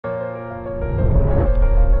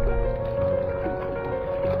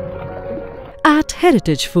At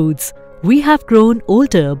Heritage Foods, we have grown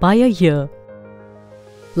older by a year.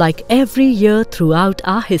 Like every year throughout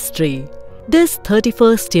our history, this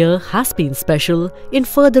 31st year has been special in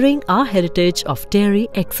furthering our heritage of dairy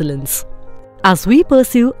excellence. As we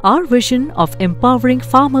pursue our vision of empowering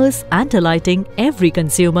farmers and delighting every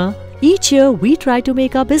consumer, each year we try to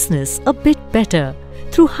make our business a bit better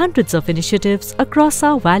through hundreds of initiatives across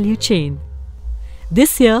our value chain.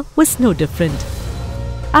 This year was no different.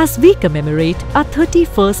 As we commemorate our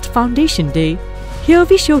 31st Foundation Day, here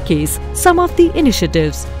we showcase some of the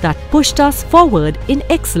initiatives that pushed us forward in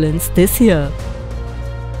excellence this year.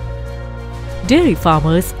 Dairy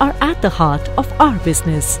farmers are at the heart of our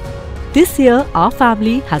business. This year, our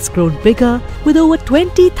family has grown bigger with over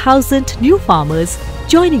 20,000 new farmers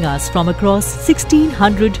joining us from across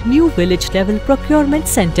 1,600 new village-level procurement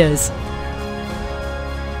centres.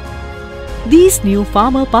 These new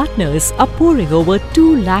farmer partners are pouring over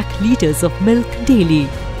 2 lakh litres of milk daily.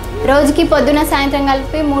 రోజుకి పొద్దున సాయంత్రం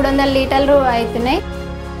కలిపి 300 లీటర్లు అవుతున్నాయి.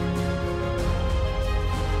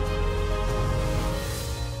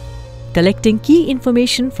 Collecting key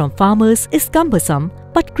information from farmers is cumbersome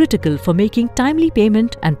but critical for making timely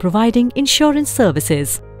payment and providing insurance services.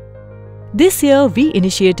 This year we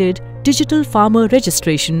initiated digital farmer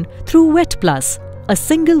registration through VetPlus, a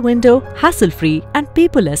single-window, hassle-free and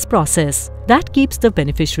paperless process that keeps the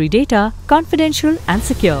beneficiary data confidential and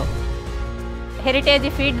secure. Heritage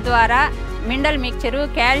feed ద్వారా mineral mixture,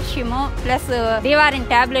 calcium plus డివారిన్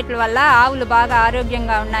టాబ్లెట్ల వల్ల ఆవులు బాగా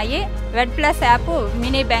ఆరోగ్యంగా ఉన్నాయి. Vet plus app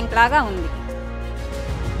mini bank లాగా ఉంది.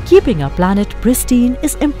 Keeping our planet pristine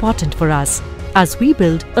is important for us as we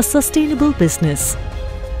build a sustainable business.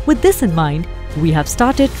 With this in mind, we have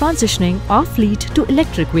started transitioning our fleet to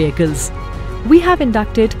electric vehicles. We have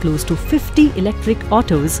inducted close to 50 electric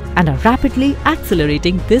autos and are rapidly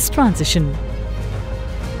accelerating this transition.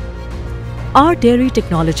 Our dairy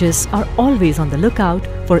technologists are always on the lookout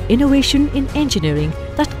for innovation in engineering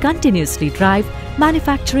that continuously drive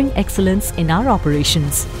manufacturing excellence in our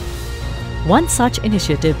operations. One such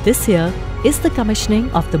initiative this year is the commissioning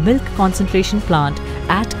of the milk concentration plant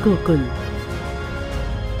at Gokul,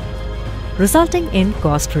 resulting in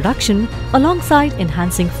cost reduction alongside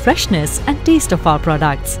enhancing freshness and taste of our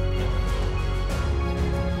products.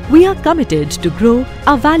 We are committed to grow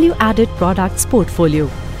our value-added products portfolio,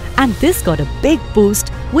 and this got a big boost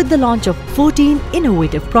with the launch of 14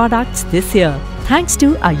 innovative products this year, thanks to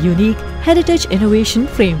our unique Heritage Innovation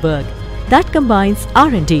Framework that combines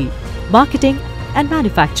R&D, marketing and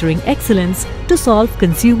manufacturing excellence to solve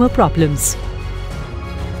consumer problems.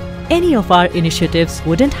 Any of our initiatives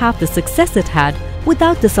wouldn't have the success it had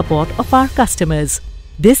without the support of our customers.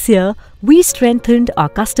 This year, we strengthened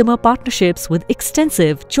our customer partnerships with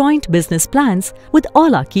extensive joint business plans with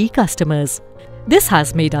all our key customers. This has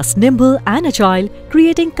made us nimble and agile,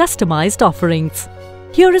 creating customized offerings.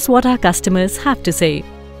 Here is what our customers have to say.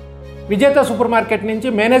 Vijayta Supermarket నుంచి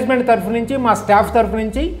management తరఫు నుంచి మా staff తరఫు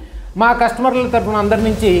నుంచి మా కస్టమర్ల తరఫున అందరి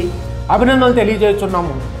నుంచి అభినందనలు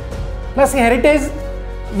తెలియజేస్తున్నాము. Plus heritage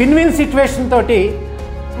win win situation తోటి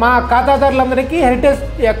మా ఖాతాదారులందరికీ హెరిటేజ్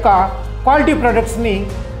యొక్క క్వాలిటీ ప్రొడక్ట్స్ని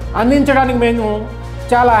అందించడానికి మేము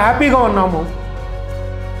చాలా హ్యాపీగా ఉన్నాము.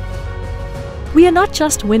 We are not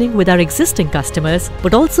just winning with our existing customers,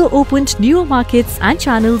 but also opened newer markets and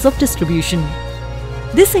channels of distribution.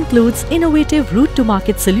 This includes innovative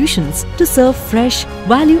route-to-market solutions to serve fresh,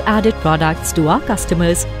 value-added products to our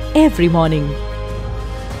customers every morning.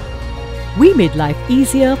 We made life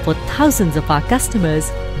easier for thousands of our customers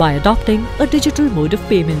by adopting a digital mode of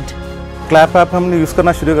payment. Clap app हमने use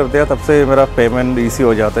करना शुरू कर दिया, तब से मेरा payment easy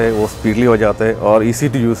हो जाता है, वो स्पीडली हो जाता है और इजी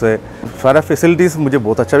टू यूज़ है. सारा फैसिलिटीज़ मुझे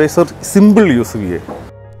बहुत अच्छा है सर, सिंपल यूज़ भी है.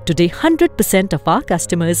 Today 100% of our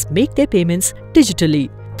customers make their payments digitally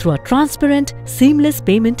through a transparent, seamless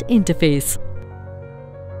payment interface.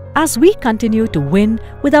 As we continue to win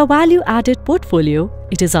with our value-added portfolio,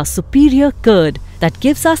 it is our superior curd that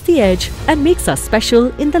gives us the edge and makes us special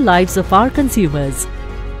in the lives of our consumers.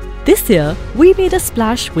 This year, we made a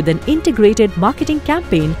splash with an integrated marketing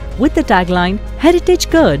campaign with the tagline Heritage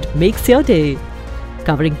Curd Makes Your Day,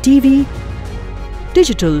 covering TV,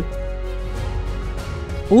 digital,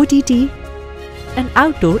 OTT and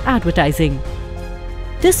outdoor advertising.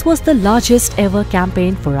 This was the largest ever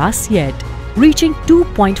campaign for us yet, reaching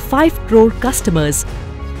 2.5 crore customers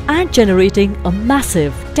and generating a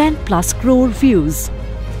massive 10+ crore views.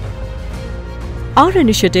 Our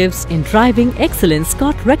initiatives in driving excellence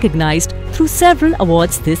got recognized through several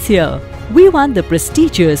awards this year. We won the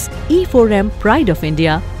prestigious E4M Pride of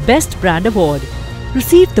India Best Brand Award,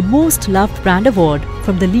 received the Most Loved Brand Award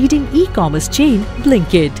from the leading e-commerce chain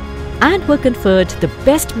Blinkit, and were conferred the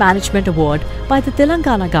Best Management Award by the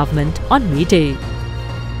Telangana government on May Day.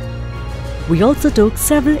 We also took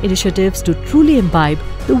several initiatives to truly imbibe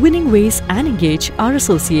the winning ways and engage our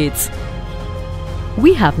associates.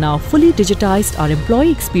 We have now fully digitized our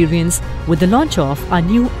employee experience with the launch of our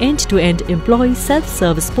new end-to-end employee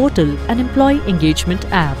self-service portal and employee engagement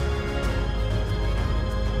app.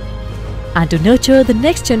 And to nurture the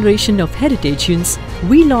next generation of Heritageans,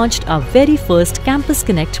 we launched our very first Campus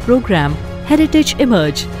Connect program, Heritage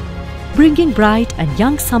Emerge, bringing bright and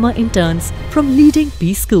young summer interns from leading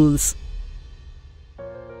B schools.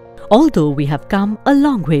 Although we have come a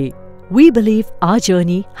long way, we believe our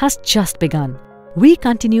journey has just begun. We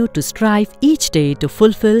continue to strive each day to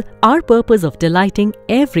fulfill our purpose of delighting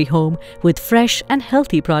every home with fresh and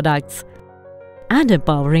healthy products and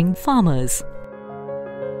empowering farmers.